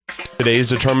Today's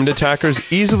determined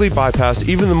attackers easily bypass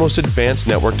even the most advanced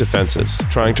network defenses.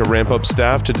 Trying to ramp up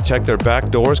staff to detect their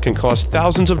backdoors can cost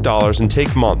thousands of dollars and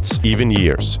take months, even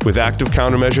years. With Active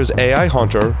Countermeasures AI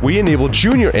Hunter, we enable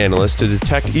junior analysts to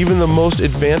detect even the most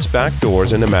advanced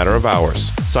backdoors in a matter of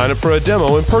hours. Sign up for a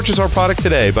demo and purchase our product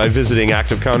today by visiting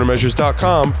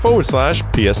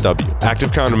activecountermeasures.com/PSW.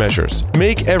 Active Countermeasures.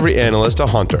 Make every analyst a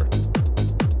hunter.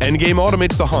 Endgame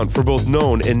automates the hunt for both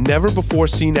known and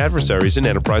never-before-seen adversaries in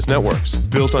enterprise networks.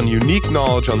 Built on unique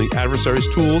knowledge on the adversary's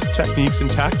tools, techniques, and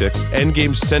tactics,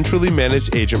 Endgame's centrally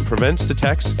managed agent prevents,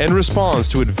 detects, and responds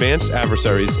to advanced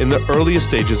adversaries in the earliest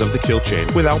stages of the kill chain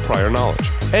without prior knowledge.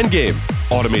 Endgame.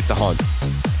 Automate the hunt.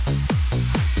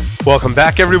 Welcome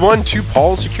back, everyone, to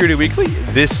Paul's Security Weekly.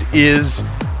 This is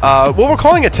what we're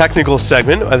calling a technical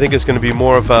segment. I think it's going to be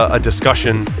more of a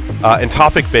discussion and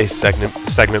topic-based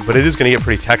segment, but it is going to get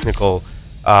pretty technical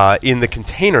in the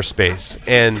container space.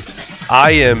 And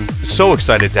I am so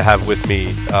excited to have with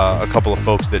me a couple of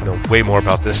folks that know way more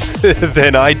about this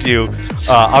than I do.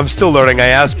 I'm still learning. I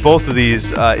ask both of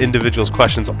these individuals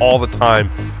questions all the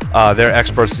time. They're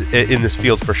experts in this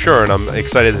field for sure, and I'm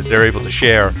excited that they're able to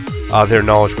share their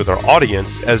knowledge with our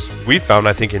audience. As we found,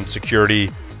 I think, in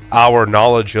security, our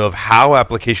knowledge of how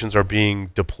applications are being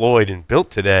deployed and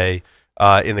built today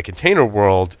in the container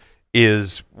world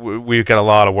is we've got a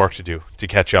lot of work to do to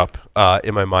catch up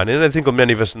in my mind. And I think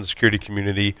many of us in the security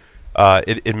community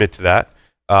admit to that.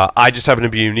 I just happen to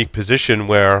be in a unique position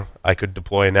where I could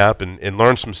deploy an app and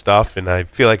learn some stuff, and I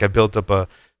feel like I built up a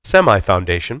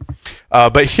semi-foundation.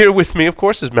 But here with me, of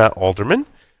course, is Matt Alderman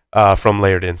from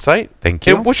Layered Insight. Thank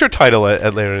you. And what's your title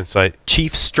at Layered Insight?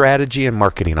 Chief Strategy and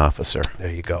Marketing Officer.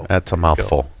 There you go. That's a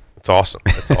mouthful. That's awesome.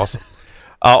 That's awesome.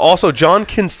 Also, John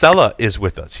Kinsella is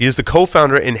with us. He is the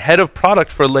co-founder and head of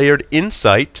product for Layered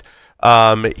Insight.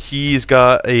 He's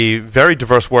got a very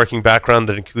diverse working background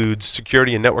that includes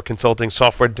security and network consulting,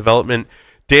 software development,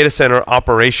 data center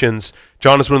operations.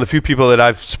 John is one of the few people that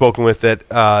I've spoken with that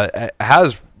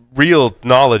has real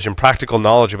knowledge and practical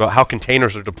knowledge about how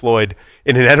containers are deployed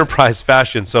in an enterprise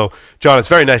fashion. So, John, it's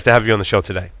very nice to have you on the show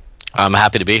today. I'm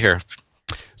happy to be here.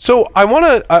 So I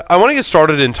want to get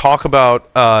started and talk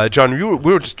about John. We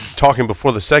were just talking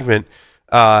before the segment,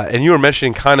 and you were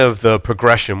mentioning kind of the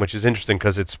progression, which is interesting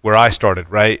because it's where I started.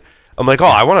 Right? I'm like,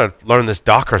 I want to learn this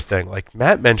Docker thing. Like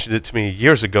Matt mentioned it to me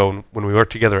years ago when we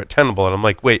worked together at Tenable, and I'm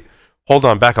like, wait, hold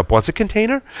on, back up. What's a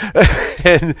container?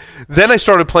 And then I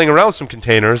started playing around with some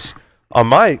containers on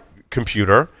my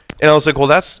computer, and I was like, well,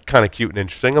 that's kind of cute and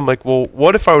interesting. I'm like, well,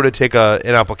 what if I were to take an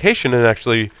application and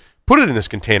actually put it in this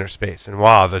container space? And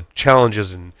wow, the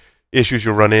challenges and issues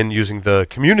you'll run in using the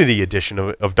community edition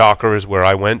of Docker is where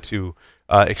I went to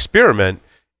experiment.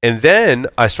 And then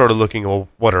I started looking at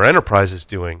what our enterprise is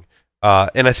doing.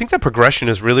 And I think that progression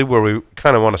is really where we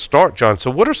kind of want to start, John.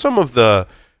 So what are some of the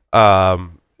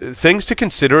things to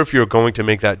consider if you're going to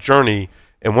make that journey?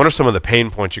 And what are some of the pain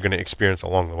points you're going to experience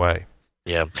along the way?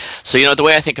 Yeah. So, the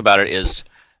way I think about it is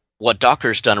what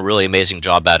Docker's done a really amazing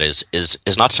job at is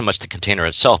not so much the container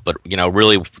itself, but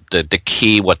really the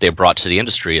key what they brought to the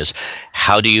industry is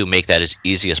how do you make that as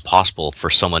easy as possible for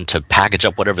someone to package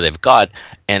up whatever they've got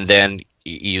and then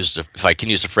if I can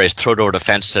use the phrase, throw it over the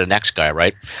fence to the next guy,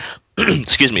 right?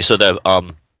 Excuse me. So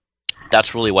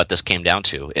that's really what this came down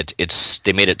to.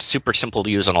 They made it super simple to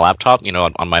use on a laptop.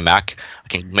 On my Mac, I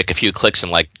can make a few clicks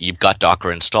and you've got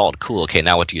Docker installed. Cool. Okay,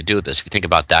 now what do you do with this? If you think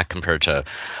about that compared to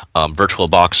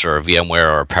VirtualBox or VMware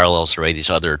or Parallels or any of these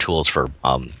other tools for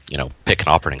pick an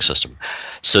operating system.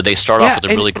 So they start off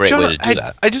with a really great John, way to do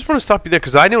that. I just want to stop you there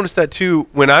because I noticed that too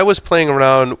when I was playing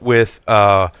around with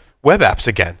web apps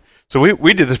again. So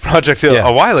we did this project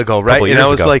a while ago, right? And I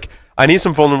was like, I need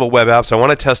some vulnerable web apps. I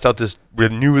want to test out this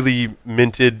newly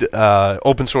minted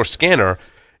open source scanner.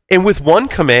 And with one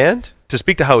command, to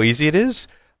speak to how easy it is,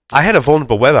 I had a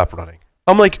vulnerable web app running.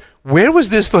 I'm like, where was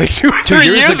this 2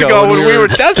 years ago when we were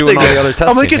testing it?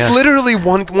 I'm like, it's literally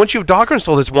one. Once you have Docker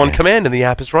installed, it's one command and the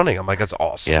app is running. I'm like, that's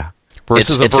awesome. Yeah.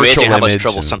 It's amazing how much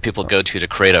trouble some people go to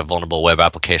create a vulnerable web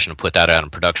application and put that out in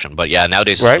production. But yeah,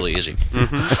 nowadays it's really easy.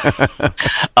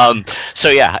 Mm-hmm. So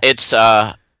yeah, it's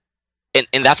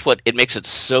and that's what it makes it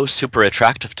so super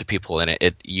attractive to people. And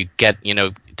you get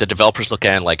the developers look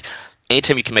at it like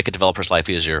anytime you can make a developer's life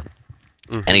easier.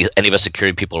 Mm-hmm. Any of us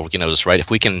security people know this, right? If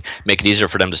we can make it easier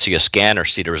for them to see a scan or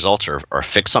see the results or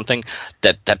fix something,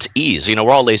 that's ease.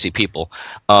 We're all lazy people,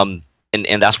 and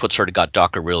that's what sort of got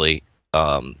Docker really.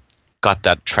 Got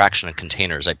that traction in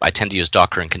containers. I tend to use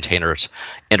Docker and containers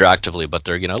interactively, but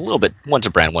they're a little bit. One's a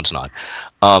brand, one's not.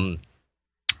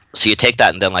 So you take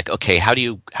that and then like, okay, how do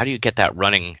you get that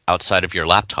running outside of your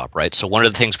laptop, right? So one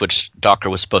of the things which Docker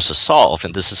was supposed to solve,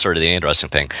 and this is sort of the interesting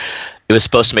thing, it was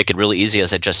supposed to make it really easy,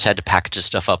 as I just said, to package this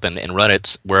stuff up and run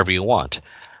it wherever you want.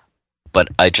 But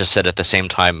I just said at the same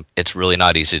time, it's really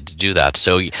not easy to do that.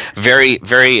 So very,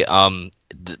 very, the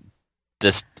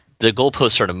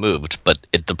goalpost sort of moved, but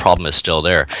the problem is still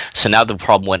there. So now the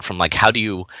problem went from like, how do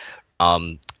you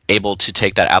able to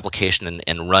take that application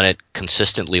and run it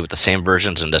consistently with the same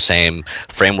versions and the same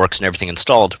frameworks and everything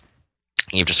installed.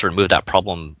 You've just sort of moved that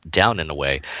problem down in a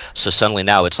way. So suddenly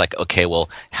now it's like, okay, well,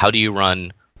 how do you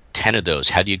run 10 of those?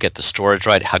 How do you get the storage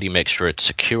right? How do you make sure it's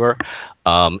secure?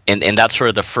 And that's sort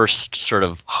of the first sort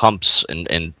of humps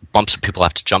and bumps that people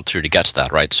have to jump through to get to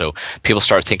that, right? So people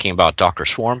start thinking about Docker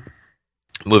Swarm,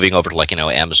 moving over to like,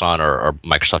 Amazon or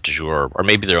Microsoft Azure or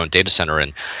maybe their own data center,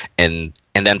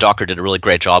 and then Docker did a really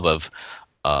great job of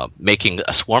making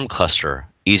a Swarm cluster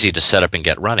easy to set up and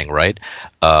get running, right?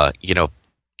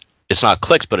 It's not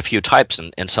clicks, but a few types,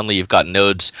 and suddenly you've got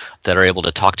nodes that are able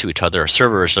to talk to each other,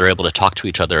 servers that are able to talk to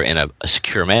each other in a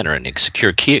secure manner, in a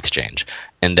secure key exchange.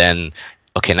 And then,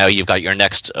 okay, now you've got your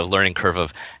next learning curve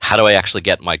of how do I actually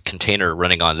get my container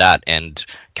running on that and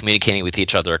communicating with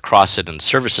each other across it, and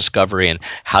service discovery, and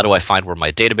how do I find where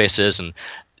my database is. And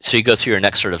so you go through your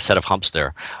next sort of set of humps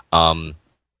there.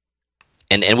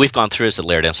 And we've gone through this at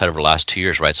Layered Insight over the last 2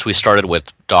 years, right? So we started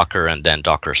with Docker and then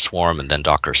Docker Swarm and then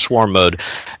Docker Swarm mode.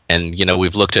 And,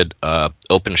 we've looked at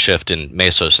OpenShift and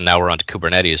Mesos, and now we're on to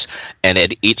Kubernetes. And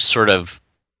at each sort of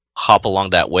hop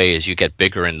along that way, as you get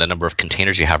bigger and the number of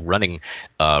containers you have running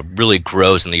really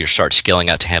grows, and then you start scaling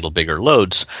out to handle bigger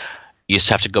loads, you just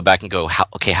have to go back and go,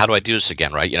 how do I do this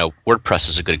again, right? WordPress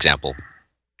is a good example.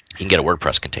 You can get a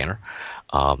WordPress container.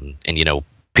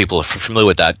 People are familiar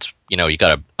with that. You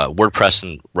got a WordPress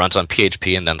and runs on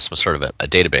PHP and then some sort of a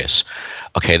database.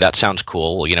 Okay, that sounds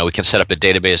cool. Well, we can set up a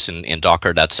database in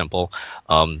Docker. That's simple.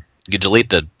 You delete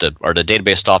the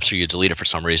database stops, or you delete it for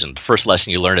some reason. The first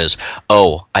lesson you learn is,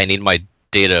 I need my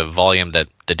data volume that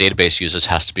the database uses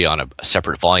has to be on a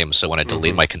separate volume. So when I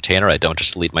delete my container, I don't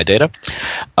just delete my data.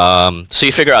 So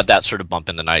you figure out that sort of bump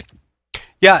in the night.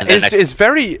 Yeah, it's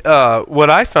very. What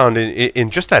I found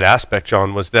in just that aspect,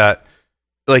 John, was that,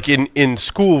 like in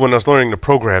school when I was learning to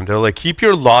program, they're like, keep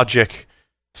your logic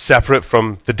separate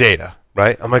from the data,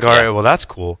 right? I'm like, all right, well, that's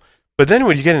cool. But then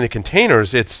when you get into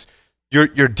containers, it's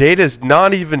your data is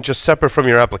not even just separate from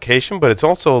your application, but it's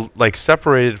also like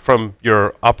separated from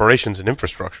your operations and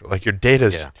infrastructure. Like your data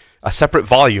is a separate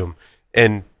volume,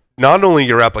 and not only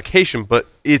your application, but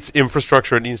its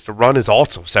infrastructure it needs to run is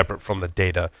also separate from the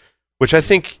data, which I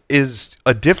think is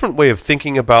a different way of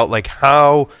thinking about like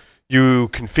how you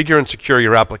configure and secure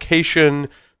your application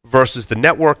versus the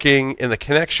networking and the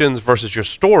connections versus your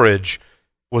storage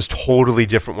was totally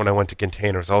different when I went to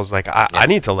containers. I was like, I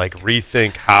need to like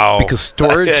rethink how, because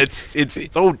storage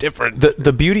it's so different.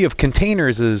 The beauty of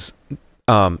containers is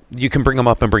you can bring them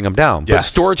up and bring them down, but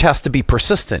storage has to be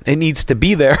persistent. It needs to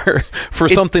be there for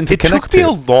something to connect to. It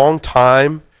took me a long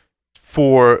time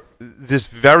for this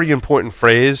very important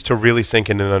phrase to really sink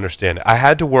in and understand it. I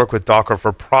had to work with Docker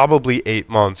for probably 8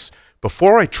 months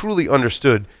before I truly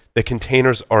understood that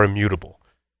containers are immutable.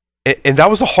 And that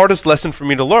was the hardest lesson for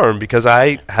me to learn, because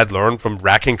I had learned from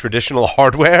racking traditional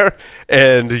hardware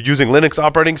and using Linux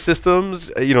operating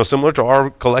systems, similar to our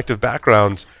collective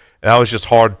backgrounds. And that was just a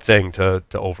hard thing to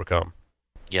overcome.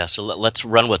 Yeah, so let's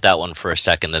run with that one for a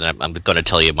second, and I'm going to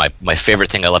tell you my favorite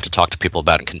thing I love to talk to people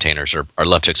about in containers, or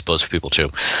love to expose people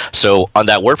to. So on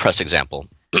that WordPress example,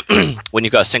 when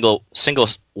you've got a single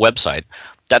website,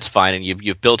 that's fine, and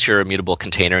you've built your immutable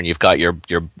container, and you've got your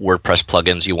WordPress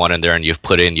plugins you want in there, and you've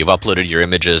uploaded your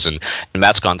images, and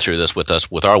Matt's gone through this with us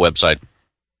with our website.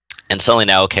 And suddenly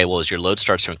now, okay, well, as your load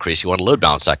starts to increase, you want to load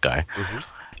balance that guy. Mm-hmm.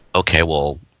 Okay,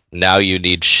 well, now you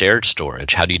need shared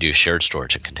storage. How do you do shared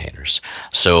storage in containers?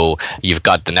 So you've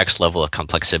got the next level of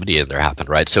complexity in there happen,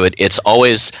 right? So it's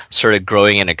always sort of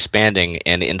growing and expanding,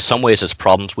 and in some ways it's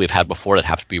problems we've had before that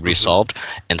have to be resolved,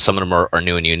 and some of them are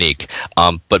new and unique.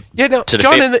 But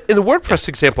John, in the WordPress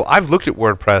example, I've looked at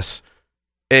WordPress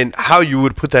and how you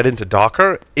would put that into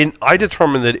Docker, and I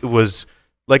determined that it was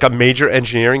like a major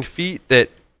engineering feat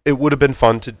that it would have been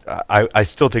fun to, I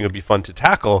still think it would be fun to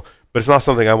tackle, but it's not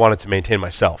something I wanted to maintain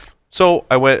myself. So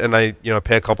I went and I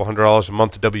pay a couple $100 a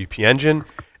month to WP Engine,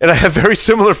 and I have very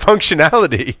similar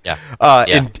functionality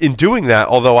in doing that.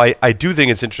 Although I do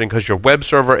think it's interesting because your web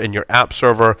server and your app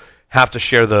server have to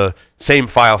share the same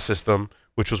file system,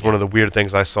 which was one of the weird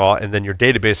things I saw, and then your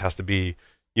database has to be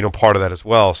part of that as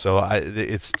well. So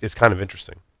it's kind of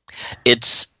interesting.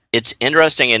 It's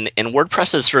interesting, and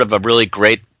WordPress is sort of a really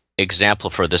great example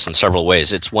for this in several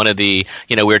ways. It's one of the,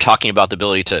 we were talking about the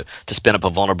ability to spin up a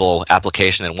vulnerable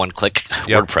application in one click.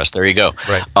 Yep. WordPress, there you go.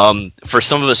 Right. For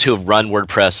some of us who have run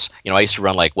WordPress, I used to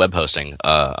run like web hosting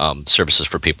services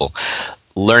for people.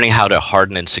 Learning how to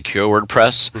harden and secure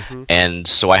WordPress, and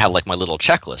so I have like my little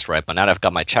checklist, right? But now that I've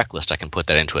got my checklist, I can put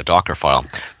that into a Docker file,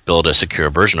 build a secure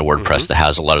version of WordPress that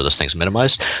has a lot of those things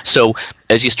minimized. So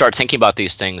as you start thinking about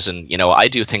these things, and I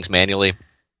do things manually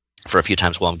for a few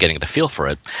times while I'm getting the feel for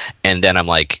it, and then I'm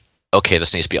like, okay,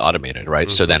 this needs to be automated, right?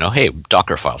 So then, hey,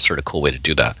 Docker file, sort of cool way to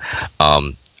do that.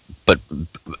 But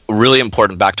really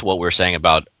important, back to what we were saying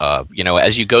about,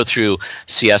 as you go through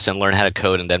CS and learn how to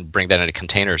code and then bring that into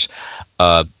containers,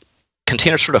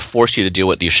 containers sort of force you to do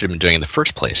what you should have been doing in the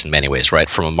first place in many ways, right,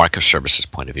 from a microservices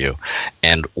point of view.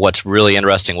 And what's really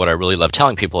interesting, what I really love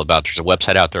telling people about, there's a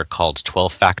website out there called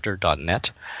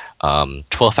 12factor.net,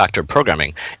 12-factor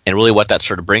programming. And really what that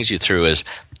sort of brings you through is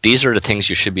these are the things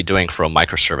you should be doing for a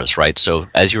microservice, right? So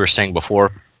as you were saying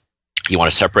before, you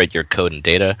want to separate your code and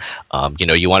data.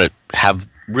 You want to have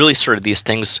really sort of these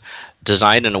things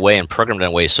designed in a way and programmed in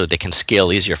a way so they can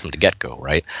scale easier from the get-go,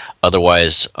 right?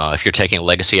 Otherwise, if you're taking a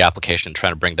legacy application and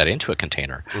trying to bring that into a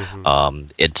container,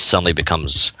 it suddenly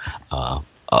becomes a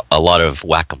lot of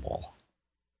whack-a-mole.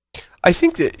 I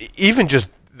think that even just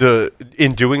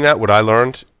in doing that, what I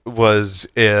learned was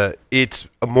it's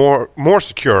more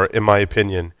secure, in my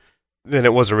opinion, than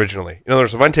it was originally. In other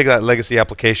words, if I take that legacy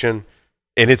application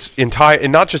and its entire, and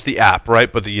not just the app,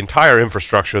 right, but the entire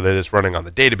infrastructure that is running on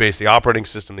the database, the operating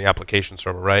system, the application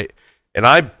server, right, and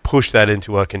I push that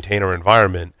into a container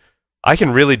environment, I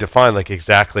can really define like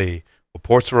exactly what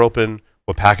ports are open,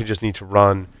 what packages need to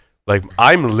run. Like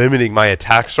I'm limiting my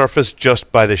attack surface just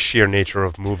by the sheer nature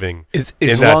of moving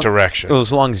in that direction.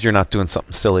 As long as you're not doing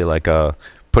something silly like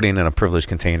putting in a privileged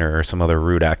container or some other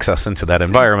root access into that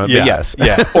environment. Yeah, but yes.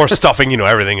 Yeah. Or stuffing,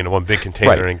 everything into one big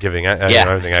container and giving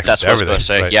everything access that's to everything. That's what I was going to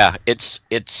say. Right. Yeah,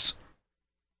 it's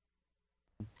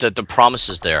the promise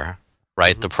is there,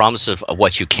 right? The promise of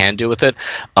what you can do with it,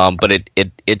 but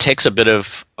it takes a bit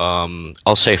of,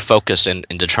 I'll say, focus and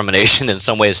determination in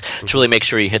some ways to really make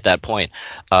sure you hit that point.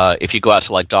 If you go out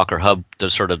to like Docker Hub,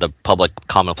 there's sort of the public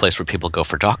common place where people go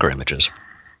for Docker images.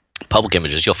 Public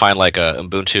images, you'll find like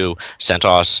Ubuntu,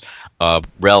 CentOS,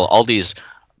 RHEL, all these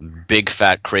big,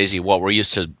 fat, crazy, what we're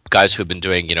used to guys who've been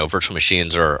doing, virtual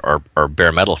machines or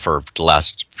bare metal for the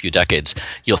last few decades.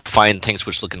 You'll find things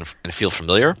which look and feel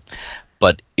familiar.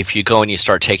 But if you go and you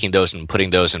start taking those and putting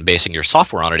those and basing your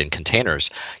software on it in containers,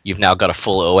 you've now got a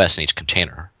full OS in each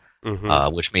container,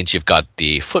 which means you've got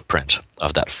the footprint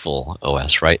of that full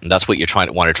OS, right? And that's what you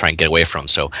want to try and get away from.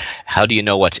 So how do you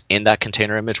know what's in that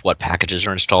container image? What packages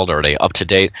are installed? Are they up to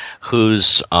date?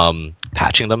 Who's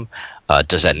patching them?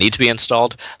 Does that need to be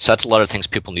installed? So that's a lot of things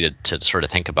people need to sort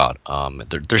of think about.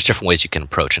 There's different ways you can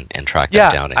approach and track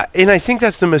that down. And I think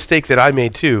that's the mistake that I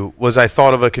made too, was I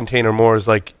thought of a container more as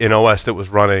like an OS that was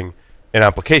running an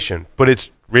application, but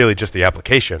it's really just the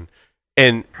application.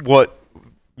 And what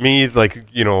me, like,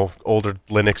 older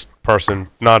Linux person,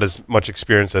 not as much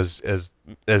experience as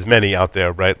many out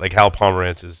there, right? Like Hal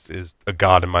Pomerantz is a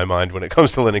god in my mind when it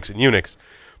comes to Linux and Unix.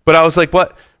 But I was like,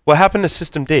 what happened to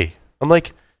systemd? I'm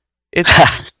like,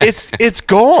 it's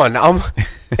gone.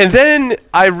 And then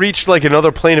I reached like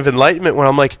another plane of enlightenment where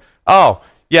I'm like, oh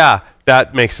yeah,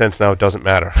 that makes sense now. It doesn't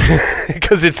matter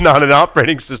because it's not an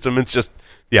operating system. It's just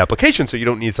the application. So you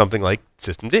don't need something like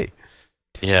systemd.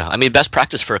 Yeah, I mean, best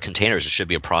practice for a container is it should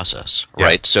be a process,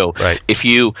 right? So if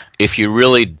you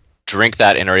really drink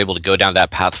that and are able to go down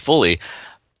that path fully,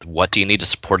 what do you need to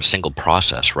support a single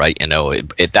process, right?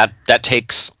 That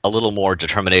takes a little more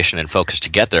determination and focus to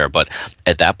get there, but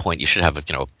at that point you should have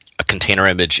a container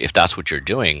image, if that's what you're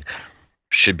doing,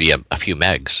 should be a few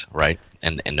megs, right?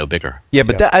 And no bigger. Yeah,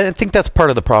 but I think that's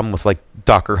part of the problem with like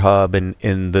Docker Hub and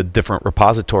in the different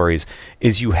repositories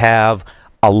is you have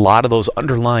a lot of those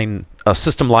underlying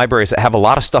system libraries that have a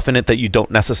lot of stuff in it that you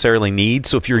don't necessarily need.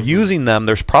 So if you're using them,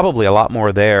 there's probably a lot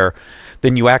more there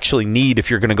than you actually need if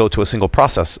you're going to go to a single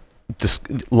process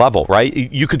level, right?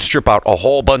 You could strip out a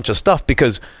whole bunch of stuff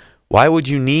because why would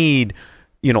you need,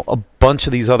 a bunch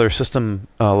of these other system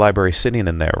libraries sitting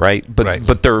in there, right?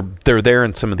 But they're there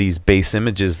in some of these base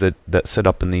images that sit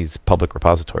up in these public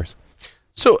repositories.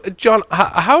 So, John,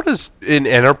 how does an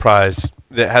enterprise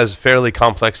that has fairly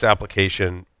complex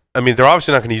application, I mean, they're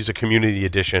obviously not going to use a community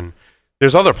edition.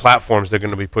 There's other platforms they're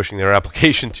going to be pushing their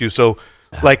application to. So,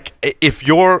 like, if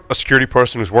you're a security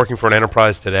person who's working for an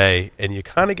enterprise today and you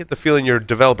kind of get the feeling your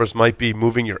developers might be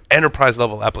moving your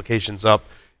enterprise-level applications up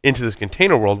into this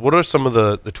container world, what are some of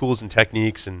the tools and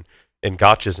techniques and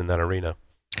gotchas in that arena?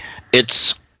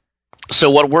 It's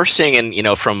So what we're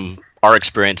seeing from our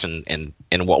experience and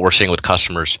what we're seeing with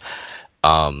customers,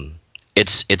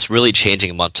 it's really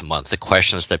changing month to month. The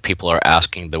questions that people are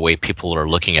asking, the way people are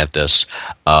looking at this,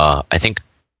 I think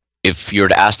if you were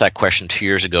to ask that question 2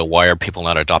 years ago, why are people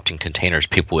not adopting containers?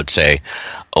 People would say,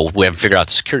 oh, we haven't figured out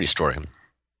the security story.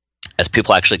 As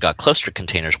people actually got closer to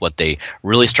containers, what they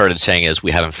really started saying is, we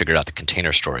haven't figured out the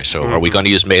container story. So are we going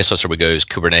to use Mesos? Are we going to use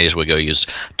Kubernetes? Are we going to use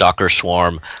Docker,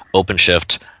 Swarm,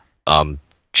 OpenShift,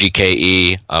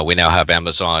 GKE? We now have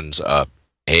Amazon's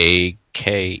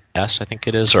AKS, I think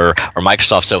it is, or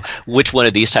Microsoft. So which one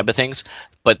of these type of things?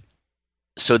 But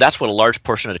so that's what a large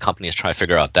portion of the company is trying to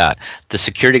figure out. That the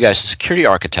security guys, the security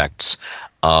architects,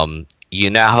 you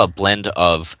now have a blend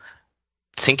of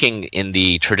thinking in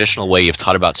the traditional way you've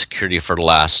thought about security for the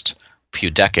last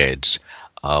few decades,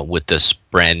 with this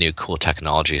brand new cool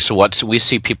technology. So what we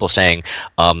see people saying,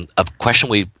 a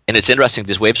question and it's interesting,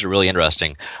 these waves are really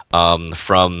interesting.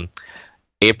 From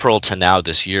April to now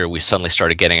this year, we suddenly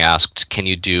started getting asked, can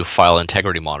you do file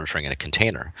integrity monitoring in a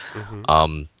container?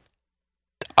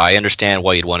 I understand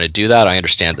why you'd want to do that. I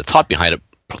understand the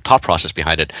thought process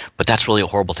behind it, but that's really a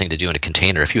horrible thing to do in a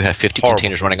container. If you have 50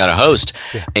 containers running on a host,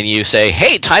 and you say,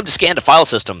 hey, time to scan the file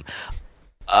system,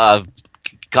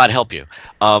 God help you.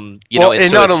 And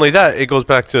not only that, it goes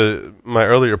back to my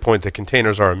earlier point that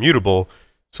containers are immutable.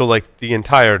 So like the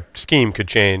entire scheme could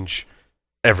change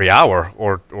every hour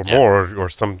or more or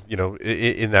some,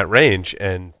 in that range.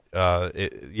 And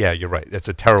you're right. That's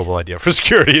a terrible idea for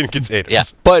security in containers. Yeah,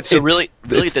 but so really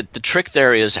the trick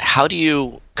there is, how do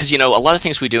you, because a lot of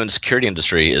things we do in the security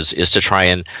industry is to try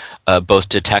and both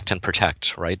detect and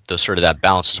protect, right? Those sort of, that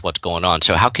balance is what's going on.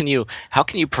 So how can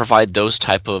you provide those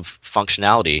type of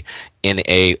functionality in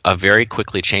a very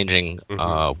quickly changing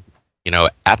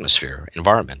atmosphere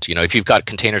environment? If you've got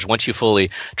containers, once you fully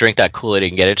drink that Kool-Aid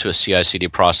and get into a CI/CD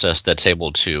process that's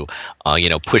able to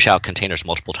push out containers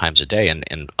multiple times a day and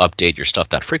update your stuff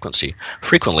that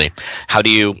frequently, how do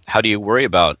you worry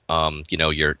about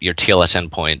your TLS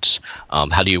endpoints?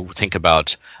 How do you think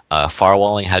about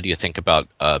firewalling? How do you think about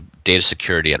data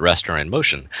security at rest or in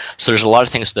motion? So there's a lot of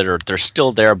things that they're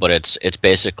still there, but it's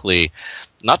basically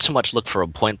not so much look for a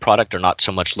point product, or not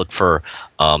so much look for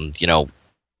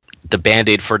the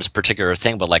Band-Aid for this particular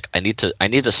thing, but like I need to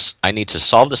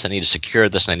solve this, I need to secure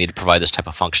this, and I need to provide this type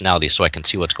of functionality so I can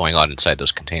see what's going on inside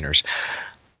those containers.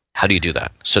 How do you do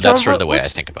that? So that's sort of the way I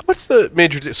think about it. What's the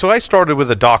major so I started with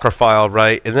a Docker file,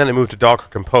 right? And then I moved to Docker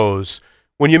Compose.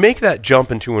 When you make that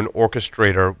jump into an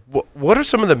orchestrator, what are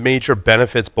some of the major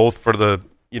benefits, both for the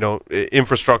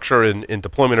infrastructure and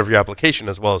deployment of your application,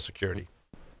 as well as security?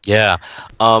 Yeah.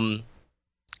 The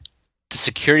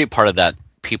security part of that,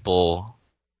 people,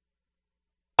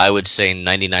 I would say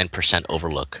 99%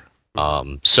 overlook.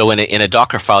 So in a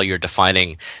Docker file, you're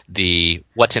defining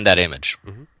what's in that image.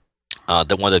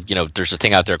 There's a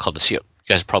thing out there called the CIS.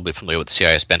 You guys are probably familiar with the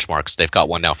CIS benchmarks. They've got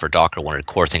one now for Docker. One of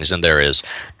the core things in there is,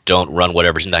 don't run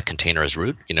whatever's in that container as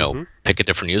root. Pick a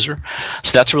different user.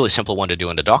 So that's a really simple one to do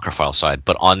on the Docker file side.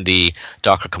 But on the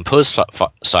Docker Compose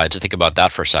side, so think about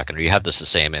that for a second. Or you have this the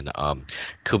same in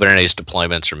Kubernetes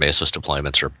deployments or Mesos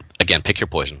deployments, or again, pick your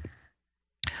poison.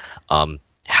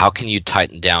 How can you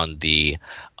tighten down the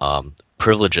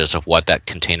privileges of what that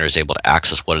container is able to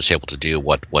access, what it's able to do,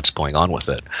 what's going on with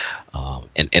it,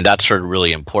 and that's sort of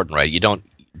really important, right? You don't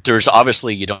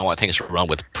want things to run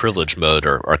with privilege mode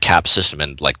or cap system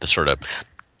and like the sort of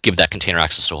give that container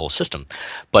access to the whole system.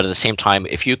 But at the same time,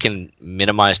 if you can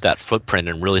minimize that footprint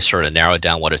and really sort of narrow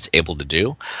down what it's able to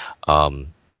do,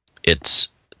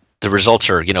 the results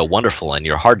are wonderful and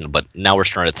you're hardened. But now we're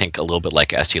starting to think a little bit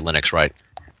like SE Linux, right?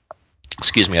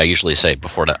 Excuse me, I usually say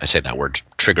before I say that word,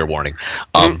 trigger warning.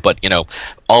 But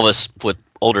all of us with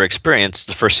older experience,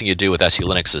 the first thing you do with SE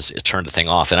Linux is turn the thing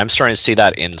off, and I'm starting to see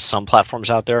that in some platforms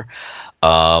out there.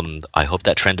 I hope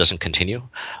that trend doesn't continue,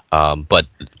 but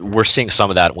we're seeing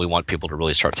some of that, and we want people to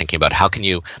really start thinking about how can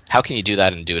you do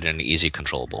that and do it in an easy,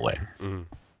 controllable way.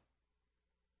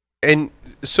 And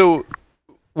so,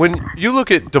 when you look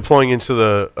at deploying into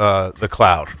the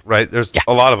cloud, right? There's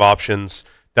a lot of options.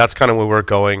 That's kind of where we're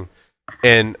going.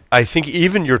 And I think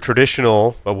even your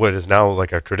traditional, what is now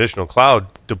like a traditional cloud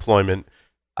deployment,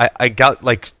 I got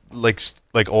like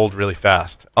old really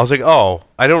fast. I was like, oh,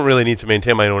 I don't really need to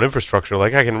maintain my own infrastructure.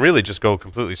 Like I can really just go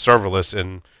completely serverless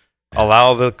and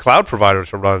allow the cloud provider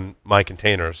to run my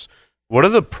containers. What are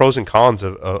the pros and cons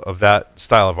of that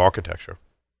style of architecture?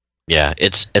 Yeah,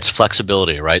 it's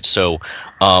flexibility, right? So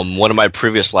one of my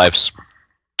previous lives,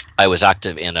 I was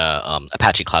active in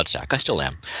Apache CloudStack. I still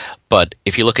am. But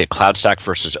if you look at CloudStack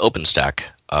versus OpenStack,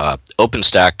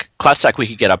 OpenStack, CloudStack, we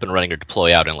could get up and running or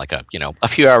deploy out in like a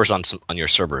few hours on your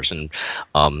servers, and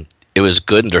it was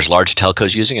good. And there's large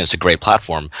telcos using it. It's a great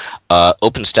platform.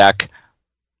 OpenStack,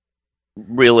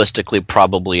 realistically,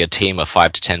 probably a team of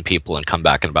 5 to 10 people and come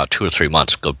back in about 2 or 3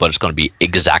 months, but it's going to be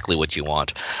exactly what you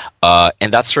want.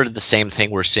 And that's sort of the same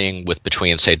thing we're seeing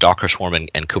between, say, Docker Swarm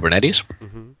and Kubernetes.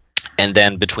 Mm-hmm. And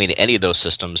then between any of those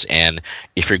systems, and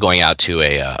if you're going out to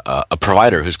a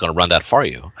provider who's going to run that for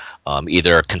you,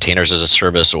 either containers as a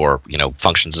service or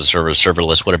functions as a service,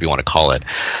 serverless, whatever you want to call it,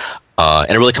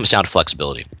 and it really comes down to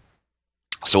flexibility.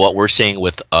 So what we're seeing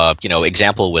with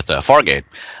example with Fargate,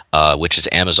 which is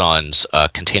Amazon's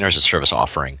containers as a service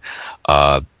offering.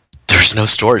 There's no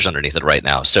storage underneath it right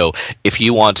now. So if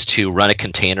you want to run a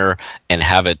container and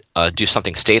have it do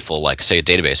something stateful, like say a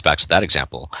database, back to that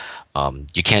example,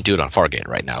 you can't do it on Fargate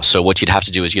right now. So what you'd have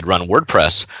to do is you'd run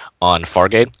WordPress on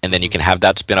Fargate, and then you can have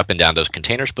that spin up and down those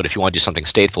containers. But if you want to do something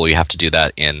stateful, you have to do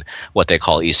that in what they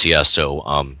call ECS,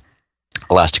 so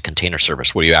Elastic Container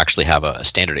Service, where you actually have a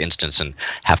standard instance and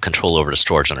have control over the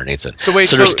storage underneath it. So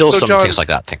there's still some John, things like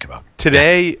that to think about.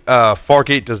 Today,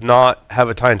 Fargate does not have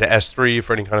a tie into S3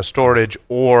 for any kind of storage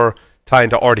or tie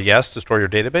into RDS to store your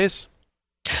database?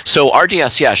 So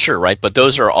RDS, yeah, sure, right? But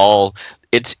those are all,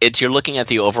 it's you're looking at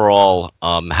the overall,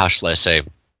 how shall I say,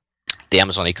 the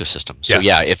Amazon ecosystem. So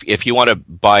yes. If you want to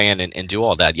buy in and do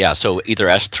all that, so either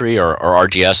S3 or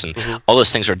RDS and all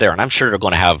those things are there. And I'm sure they're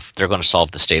going to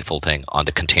solve the stateful thing on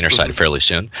the container side fairly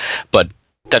soon. But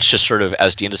that's just sort of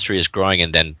as the industry is growing,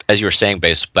 and then as you were saying,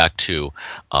 based back to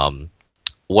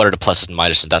what are the pluses and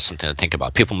minuses, and that's something to think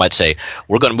about. People might say,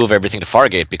 we're going to move everything to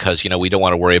Fargate because we don't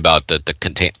want to worry about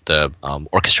the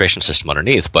orchestration system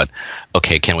underneath. But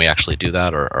okay, can we actually do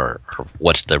that, or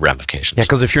what's the ramifications? Yeah,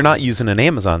 because if you're not using an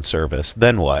Amazon service,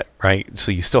 then what, right?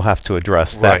 So you still have to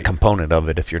address that component of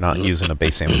it if you're not using a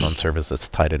base Amazon service that's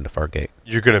tied into Fargate.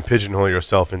 You're going to pigeonhole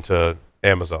yourself into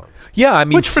Amazon. Yeah, I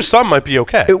mean, which for some might be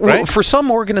okay, right? For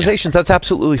some organizations, that's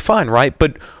absolutely fine, right?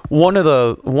 But one of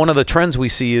the trends we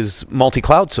see is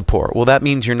multi-cloud support. Well, that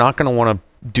means you're not going to want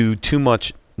to do too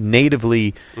much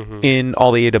natively in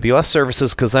all the AWS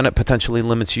services, because then it potentially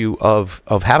limits you of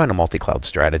having a multi-cloud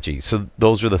strategy. So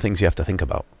those are the things you have to think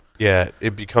about. Yeah,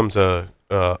 it becomes a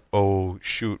oh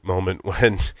shoot moment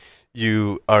when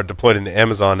you are deployed into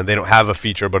Amazon and they don't have a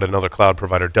feature, but another cloud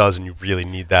provider does, and you really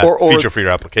need that feature for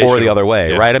your application. Or the other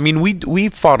way, right? I mean, we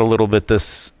fought a little bit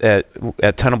this at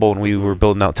Tenable when we were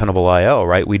building out Tenable.io,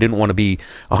 right? We didn't want to be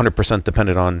 100%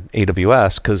 dependent on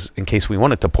AWS because in case we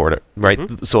wanted to port it, right?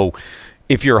 So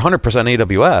if you're 100%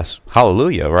 AWS,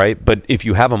 hallelujah, right? But if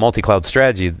you have a multi-cloud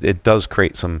strategy, it does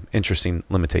create some interesting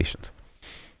limitations.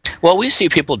 Well, we see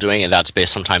people doing in that space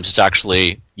sometimes. It's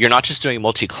actually, you're not just doing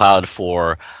multi-cloud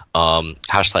for,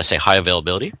 how shall I say, high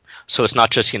availability. So it's not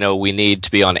just, we need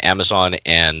to be on Amazon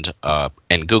and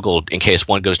Google in case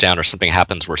one goes down or something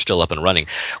happens, we're still up and running.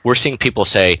 We're seeing people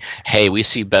say, hey, we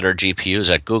see better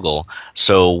GPUs at Google,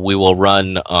 so we will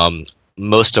run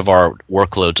most of our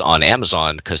workloads on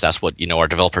Amazon because that's what our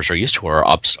developers are used to, or our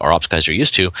ops guys are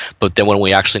used to. But then when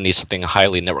we actually need something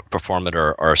highly network performant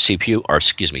or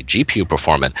GPU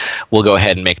performant, we'll go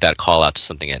ahead and make that call out to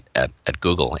something at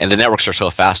Google. And the networks are so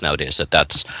fast nowadays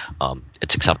that's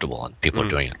it's acceptable and people are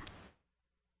doing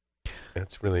it.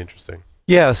 That's really interesting.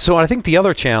 Yeah, so I think the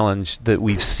other challenge that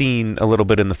we've seen a little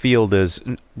bit in the field is,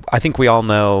 I think we all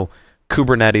know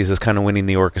Kubernetes is kind of winning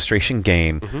the orchestration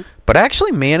game, but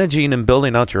actually managing and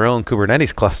building out your own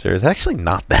Kubernetes cluster is actually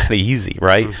not that easy,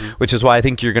 right? Which is why I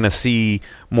think you're going to see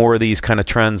more of these kind of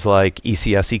trends like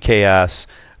ECS, EKS,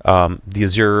 the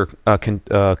Azure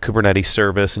Kubernetes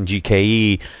service, and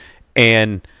GKE,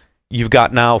 and you've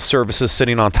got now services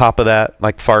sitting on top of that,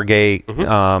 like Fargate.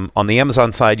 On the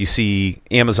Amazon side, you see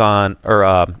Amazon or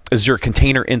Azure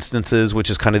container instances, which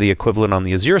is kind of the equivalent on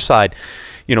the Azure side.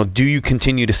 Do you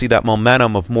continue to see that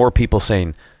momentum of more people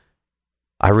saying,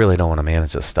 I really don't want to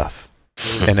manage this stuff?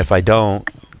 And if I don't,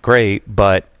 great.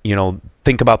 But,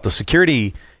 think about the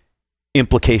security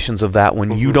implications of that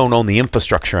when you don't own the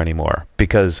infrastructure anymore,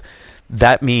 because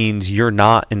that means you're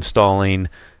not installing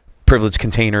privileged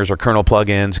containers or kernel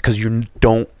plugins because you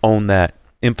don't own that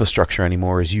infrastructure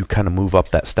anymore as you kind of move up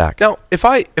that stack. Now, if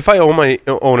I own my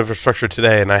own infrastructure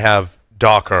today and I have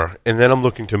Docker, and then I'm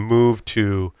looking to move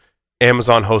to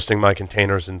Amazon hosting my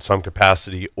containers in some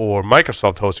capacity or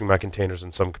Microsoft hosting my containers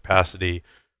in some capacity,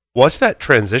 what's that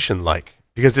transition like?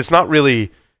 Because it's not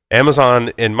really,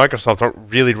 Amazon and Microsoft aren't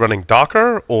really running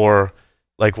Docker, or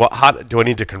like how do I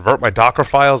need to convert my Docker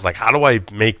files? Like, how do I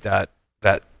make that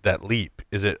leap?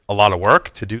 Is it a lot of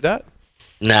work to do that?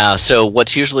 No, so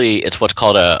it's what's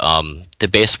called the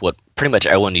base, what pretty much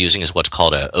everyone using is what's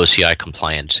called a OCI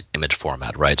compliant image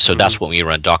format, right? So that's when we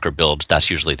run Docker builds, that's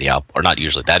usually the output, or not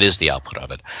usually, that is the output of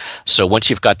it. So once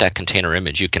you've got that container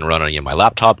image, you can run on my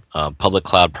laptop, public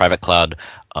cloud, private cloud.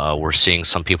 We're seeing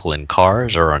some people in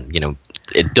cars or on,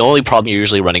 the only problem you're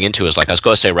usually running into is, like, I was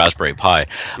going to say Raspberry Pi.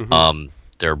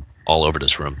 They're all over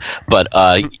this room. But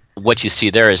what you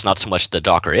see there is not so much the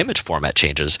Docker image format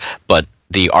changes, but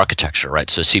the architecture, right?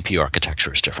 So CPU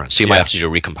architecture is different. So you might have to do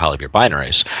a recompile of your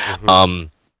binaries.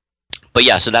 But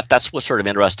yeah, so that's what's sort of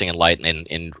interesting and light,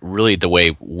 and really the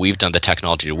way we've done the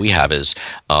technology that we have is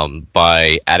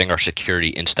by adding our security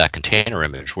into that container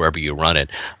image, wherever you run it,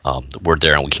 we're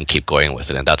there and we can keep going with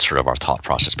it. And that's sort of our thought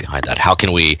process behind that. How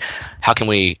can we,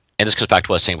 and this goes back to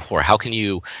what I was saying before, how can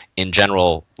you, in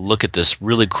general, look at this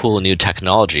really cool new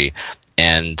technology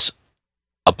and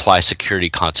apply security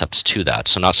concepts to that?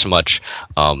 So not so much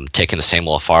taking the same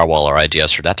old firewall or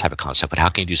IDS or that type of concept, but how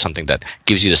can you do something that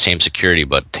gives you the same security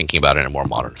but thinking about it in a more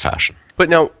modern fashion? But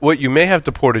now, what you may have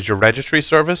deployed is your registry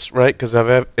service, right? Because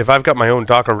if I've got my own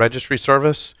Docker registry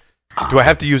service, do I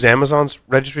have to use Amazon's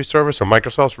registry service or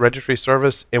Microsoft's registry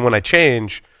service? And when I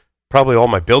change, probably all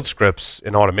my build scripts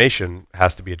and automation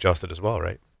has to be adjusted as well,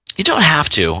 right? You don't have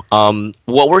to.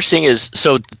 What we're seeing is,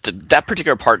 so that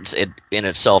particular part in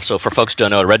itself, so for folks who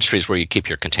don't know, a registry is where you keep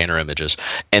your container images.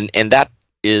 And that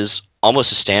is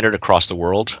almost a standard across the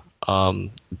world.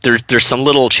 There's some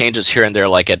little changes here and there,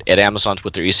 like at Amazon's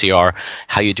with their ECR,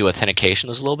 how you do authentication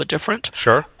is a little bit different.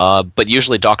 Sure. But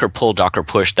usually Docker pull, Docker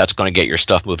push, that's going to get your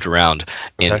stuff moved around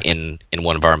in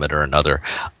one environment or another.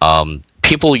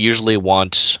 People usually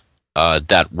want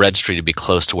that registry to be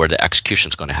close to where the execution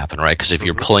is going to happen, right? Because if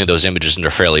you're pulling those images and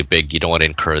they're fairly big, you don't want to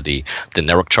incur the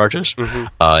network charges,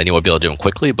 and you want to be able to do them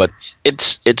quickly. But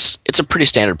it's a pretty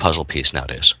standard puzzle piece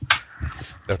nowadays.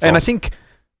 That's awesome. I think,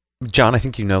 John, I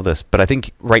think you know this, but I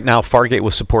think right now Fargate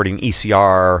was supporting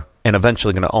ECR and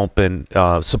eventually going to open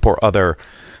support other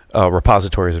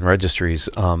repositories and registries.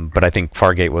 But I think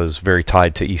Fargate was very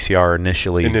tied to ECR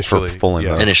initially for full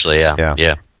Initially, yeah.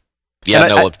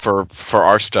 Yeah, for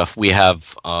our stuff, we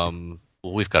have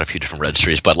we've got a few different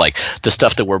registries, but like the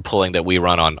stuff that we're pulling that we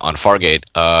run on Fargate,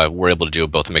 we're able to do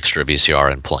both a mixture of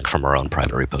ECR and pulling from our own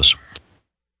private repos.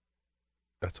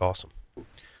 That's awesome.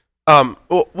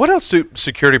 What else do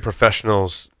security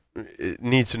professionals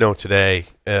need to know today,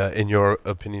 in your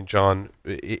opinion, John,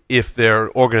 if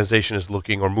their organization is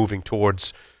looking or moving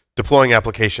towards deploying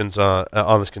applications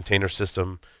on this container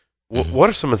system? What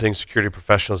are some of the things security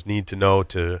professionals need to know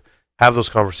to have those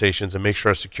conversations and make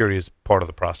sure security is part of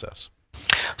the process?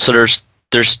 So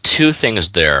there's two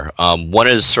things there. One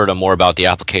is sort of more about the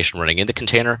application running in the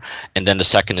container, and then the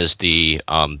second is the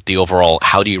overall,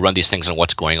 how do you run these things and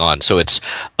what's going on. So it's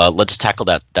let's tackle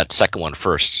that second one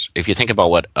first. If you think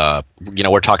about what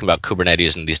we're talking about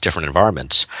Kubernetes and these different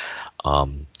environments.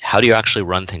 How do you actually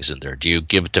run things in there? Do you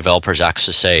give developers access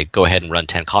to say, go ahead and run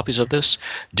 10 copies of this?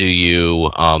 Do you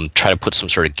try to put some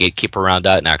sort of gatekeeper around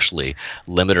that and actually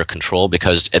limit or control?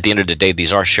 Because at the end of the day,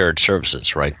 these are shared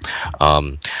services, right?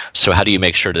 So how do you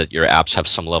make sure that your apps have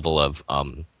some level of,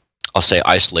 I'll say,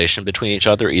 isolation between each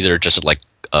other, either just like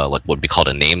what would be called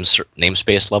a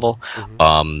namespace level?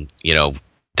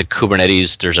 The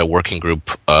Kubernetes, there's a working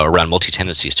group around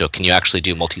multi-tenancy. So can you actually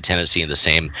do multi-tenancy in the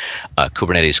same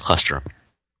Kubernetes cluster?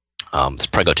 It's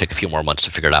probably going to take a few more months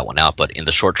to figure that one out. But in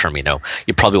the short term,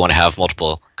 you probably want to have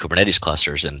multiple Kubernetes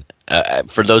clusters. And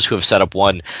for those who have set up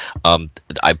one,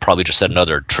 I probably just said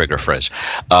another trigger phrase.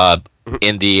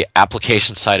 In the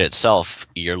application side itself,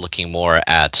 you're looking more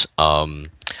at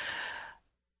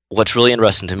what's really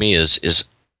interesting to me is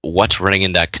what's running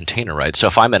in that container, right? So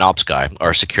if I'm an ops guy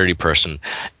or a security person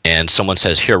and someone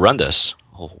says, here, run this,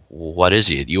 what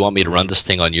is it? You want me to run this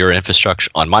thing on your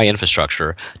infrastructure, on my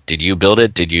infrastructure? Did you build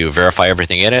it? Did you verify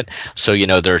everything in it? So,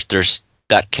 there's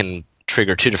that can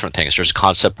trigger two different things. There's a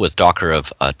concept with Docker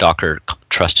of Docker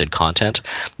trusted content,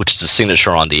 which is the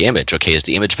signature on the image. Okay, is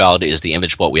the image valid? Is the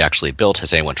image what we actually built?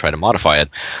 Has anyone tried to modify it?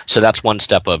 So that's one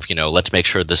step of, let's make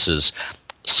sure this is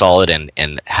solid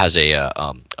and has a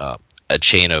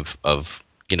chain of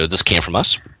this came from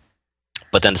us.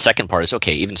 But then the second part is,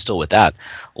 okay, even still with that,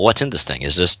 what's in this thing?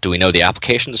 Do we know the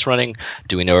application that's running?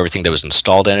 Do we know everything that was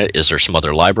installed in it? Is there some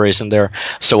other libraries in there?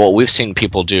 So what we've seen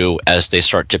people do as they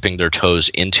start dipping their toes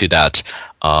into that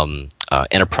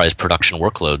enterprise production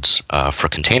workloads for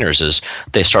containers is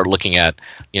they start looking at,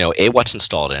 what's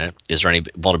installed in it? Is there any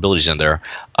vulnerabilities in there?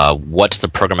 What's the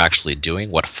program actually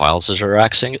doing? What files is it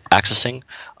accessing?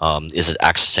 Is it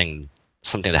accessing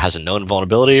something that has a known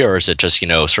vulnerability, or is it just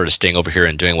sort of staying over here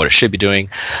and doing what it should be doing?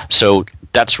 So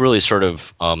that's really sort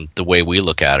of the way we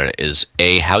look at it. Is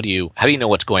how do you know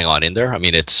what's going on in there? I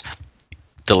mean, it's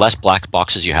the less black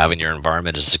boxes you have in your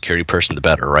environment as a security person, the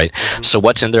better, right? Mm-hmm. So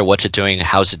what's in there? What's it doing?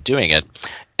 How's it doing it?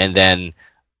 And then,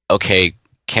 okay,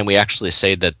 can we actually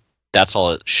say that that's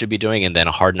all it should be doing, and then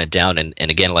harden it down? And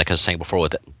again, like I was saying before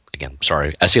with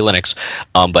SE Linux,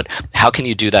 but how can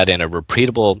you do that in a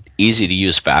repeatable, easy to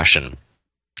use fashion,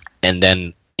 and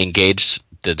then engage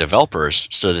the developers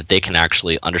so that they can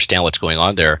actually understand what's going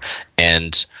on there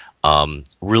and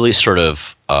really sort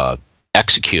of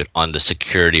execute on the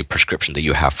security prescription that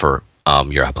you have for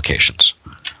your applications.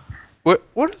 What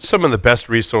are some of the best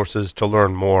resources to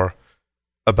learn more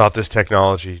about this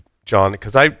technology, John?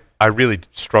 Because I really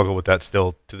struggle with that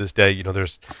still to this day. You know,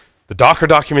 there's the Docker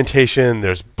documentation,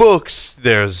 there's books,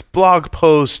 there's blog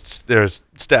posts, there's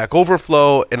Stack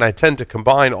Overflow, and I tend to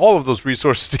combine all of those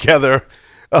resources together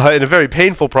in a very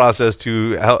painful process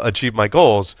to achieve my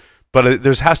goals. But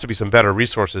there has to be some better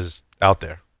resources out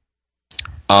there.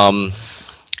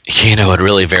 It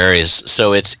really varies.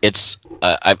 So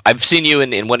I've seen you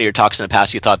in one of your talks in the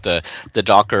past. You thought the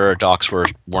Docker docs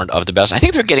weren't of the best. I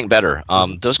think they're getting better.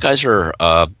 Those guys are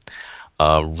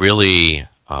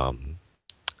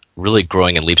really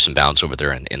growing in leaps and bounds over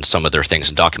there in some of their things,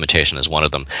 and documentation is one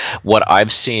of them. What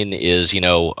I've seen is,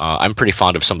 I'm pretty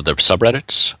fond of some of the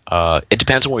subreddits. It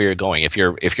depends on where you're going. If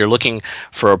you're looking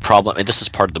for a problem, and this is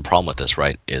part of the problem with this,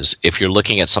 right, is if you're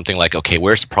looking at something like, okay,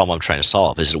 where's the problem I'm trying to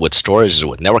solve? Is it with storage? Is it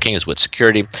with networking? Is it with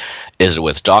security? Is it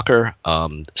with Docker?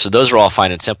 So those are all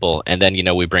fine and simple. And then,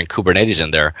 we bring Kubernetes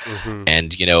in there. Mm-hmm.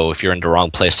 And, if you're in the wrong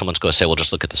place, someone's going to say, well,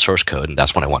 just look at the source code. And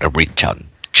that's when I want to reach out and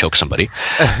choke somebody.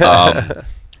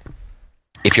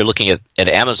 If you're looking at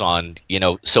Amazon,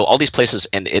 so all these places,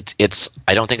 and it's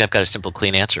I don't think I've got a simple,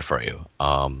 clean answer for you.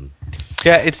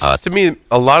 It's to me,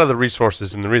 a lot of the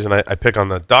resources, and the reason I pick on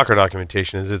the Docker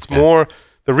documentation is it's more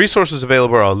the resources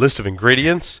available are a list of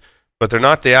ingredients, but they're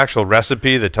not the actual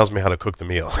recipe that tells me how to cook the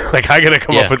meal. Like I got to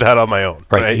come up with that on my own.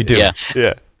 Right? You do.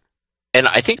 Yeah. And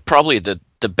I think probably the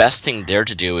best thing there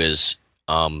to do is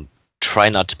try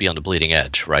not to be on the bleeding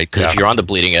edge, right? Because if you're on the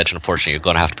bleeding edge, unfortunately, you're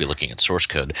going to have to be looking at source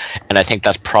code. And I think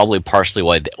that's probably partially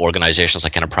why the organizations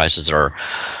like enterprises are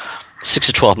 6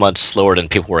 to 12 months slower than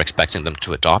people were expecting them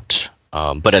to adopt.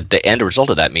 But at the end result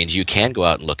of that means you can go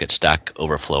out and look at Stack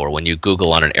Overflow, or when you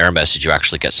Google on an error message, you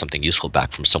actually get something useful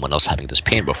back from someone else having this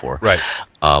pain before. Right.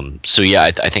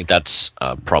 I think that's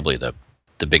probably the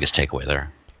biggest takeaway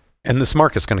there. And this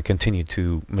market's going to continue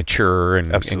to mature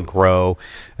and grow.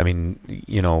 I mean,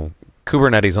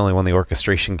 Kubernetes only won the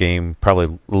orchestration game probably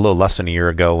a little less than a year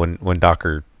ago when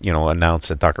Docker, announced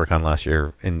at DockerCon last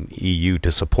year in EU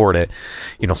to support it.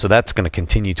 So that's going to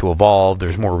continue to evolve.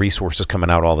 There's more resources coming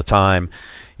out all the time.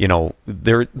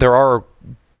 There are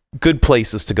good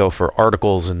places to go for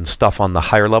articles and stuff on the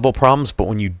higher level problems, but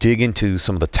when you dig into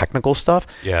some of the technical stuff,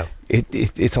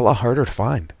 it's a lot harder to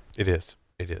find. It is.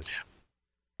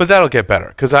 But that'll get better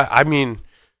because I mean,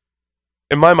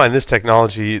 in my mind, this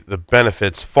technology, the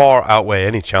benefits far outweigh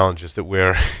any challenges that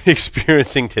we're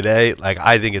experiencing today. Like,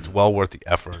 I think it's well worth the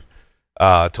effort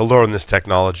to learn this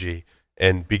technology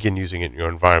and begin using it in your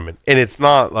environment. And it's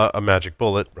not a magic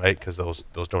bullet, right? Because those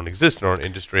don't exist in our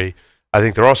industry. I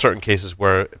think there are certain cases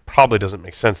where it probably doesn't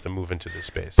make sense to move into this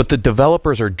space. But the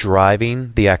developers are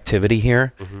driving the activity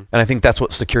here. Mm-hmm. And I think that's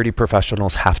what security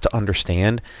professionals have to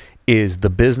understand is the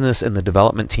business and the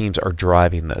development teams are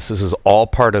driving this. This is all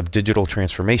part of digital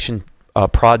transformation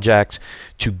projects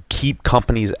to keep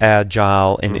companies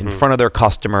agile and in front of their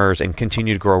customers and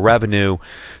continue to grow revenue.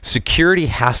 Security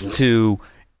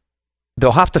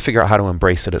they'll have to figure out how to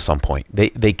embrace it at some point.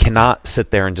 They cannot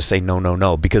sit there and just say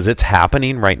no, because it's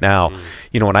happening right now.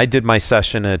 When I did my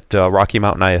session at Rocky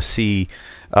Mountain ISC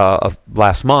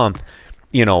last month,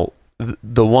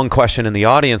 the one question in the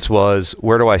audience was,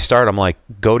 where do I start? I'm like,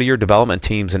 go to your development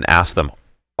teams and ask them,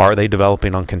 are they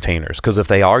developing on containers? Because if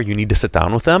they are, you need to sit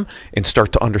down with them and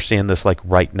start to understand this like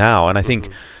right now. And I think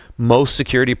most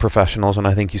security professionals, and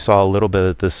I think you saw a little bit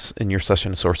of this in your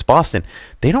session at Source Boston,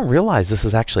 they don't realize this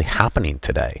is actually happening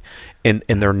today. And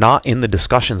they're not in the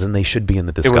discussions, and they should be in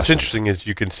the discussions. And what's interesting is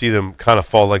you can see them kind of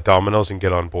fall like dominoes and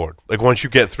get on board. Like once you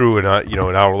get through an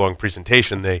hour-long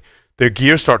presentation, their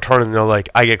gears start turning, and they're like,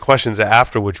 I get questions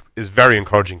after, which is very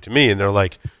encouraging to me. And they're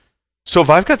like, so if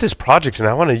I've got this project and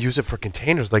I want to use it for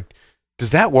containers, like,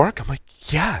 does that work? I'm like,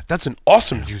 yeah, that's an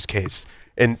awesome use case.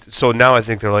 And so now I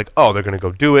think they're like, oh, they're going to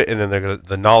go do it. And then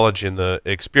the knowledge and the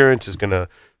experience is going to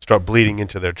start bleeding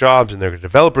into their jobs, and their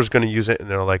developers going to use it. And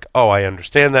they're like, oh, I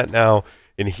understand that now.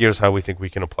 And here's how we think we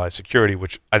can apply security,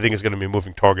 which I think is going to be a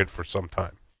moving target for some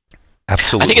time.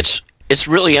 Absolutely. I think It's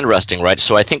really interesting, right?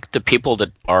 So I think the people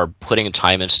that are putting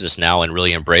time into this now and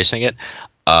really embracing it,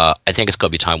 I think it's going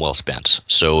to be time well spent.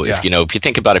 So if you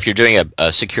think about if you're doing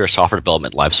a secure software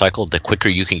development lifecycle, the quicker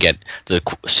you can get,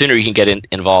 sooner you can get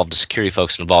involved, the security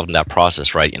folks involved in that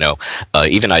process, right?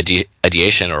 Even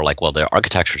ideation or like, well, the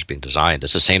architecture is being designed.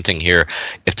 It's the same thing here.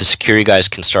 If the security guys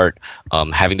can start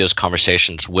having those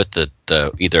conversations with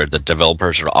either the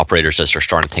developers or the operators as they're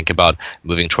starting to think about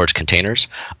moving towards containers,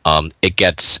 it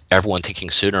gets everyone thinking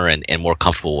sooner and more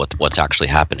comfortable with what's actually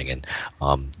happening. And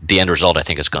the end result, I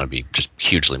think, is going to be just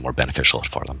hugely more beneficial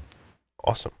for them.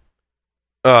 Awesome.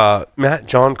 Matt,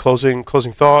 John, closing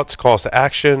thoughts, calls to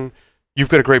action. You've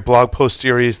got a great blog post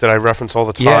series that I reference all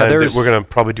the time that we're going to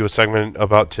probably do a segment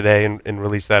about today and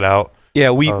release that out.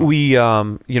 Yeah, we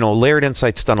Layered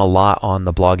Insight's done a lot on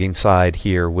the blogging side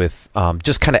here with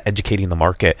just kind of educating the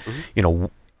market. Mm-hmm.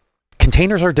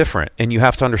 Containers are different, and you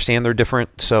have to understand they're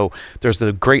different. So there's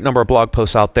a great number of blog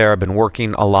posts out there. I've been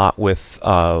working a lot with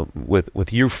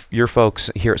your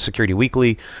folks here at Security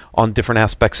Weekly on different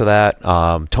aspects of that.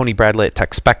 Tony Bradley at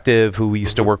Techspective, who we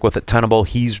used to work with at Tenable,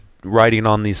 he's writing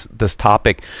on this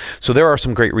topic. So there are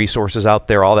some great resources out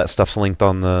there. All that stuff's linked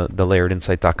on the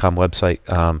layeredinsight.com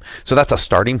website. So that's a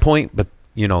starting point, but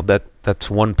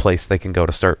that's one place they can go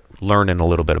to start learning a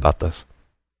little bit about this.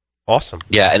 Awesome.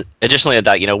 Yeah, and additionally to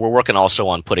that, we're working also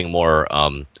on putting more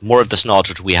of this knowledge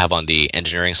which we have on the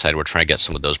engineering side. We're trying to get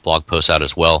some of those blog posts out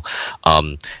as well.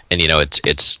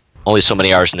 It's only so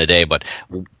many hours in a day, but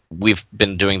we've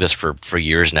been doing this for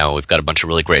years now. We've got a bunch of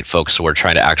really great folks, so we're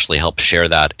trying to actually help share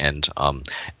that and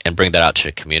bring that out to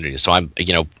the community. So I'm,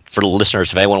 for the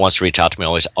listeners, if anyone wants to reach out to me,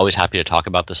 always happy to talk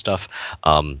about this stuff.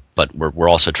 But we're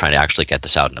also trying to actually get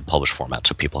this out in a published format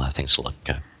so people have things to look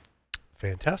at.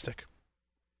 Fantastic.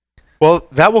 Well,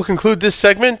 that will conclude this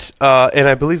segment, and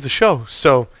I believe the show.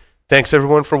 So thanks,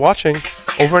 everyone, for watching.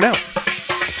 Over and out.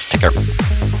 Thanks. Take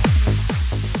care.